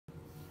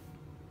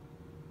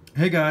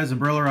Hey guys,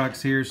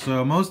 Umbrellarocks here.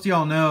 So most of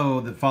y'all know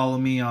that follow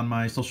me on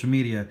my social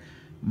media,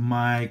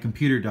 my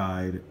computer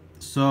died.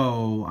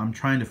 So I'm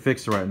trying to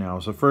fix it right now.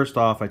 So first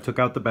off, I took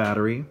out the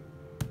battery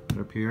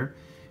up here,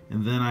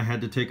 and then I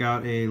had to take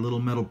out a little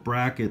metal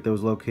bracket that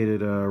was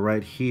located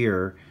right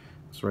here.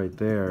 It's right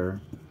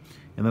there.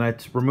 And then I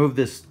removed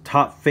this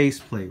top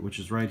faceplate, which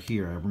is right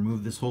here. I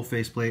removed this whole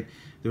faceplate.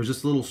 There was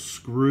just a little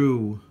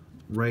screw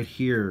right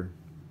here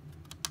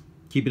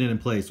keeping it in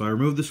place. So I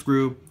removed the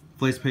screw,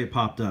 faceplate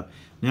popped up.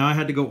 Now I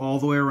had to go all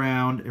the way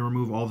around and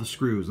remove all the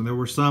screws. And there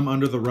were some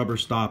under the rubber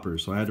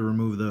stoppers, so I had to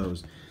remove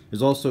those.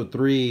 There's also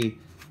 3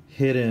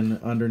 hidden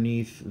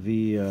underneath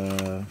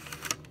the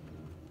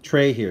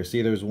tray here.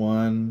 See, there's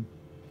one,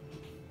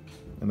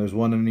 and there's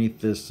one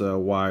underneath this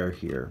wire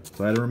here.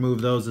 So I had to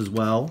remove those as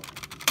well.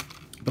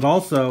 But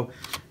also,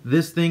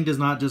 this thing does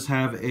not just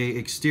have a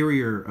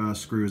exterior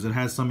screws, it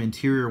has some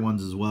interior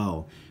ones as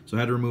well. So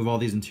I had to remove all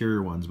these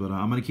interior ones, but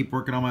I'm gonna keep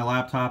working on my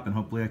laptop and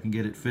hopefully I can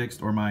get it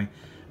fixed, or my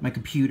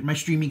computer, my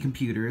streaming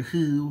computer.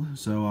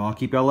 So I'll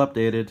keep y'all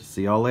updated.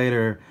 See y'all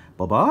later.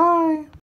 Bye-bye.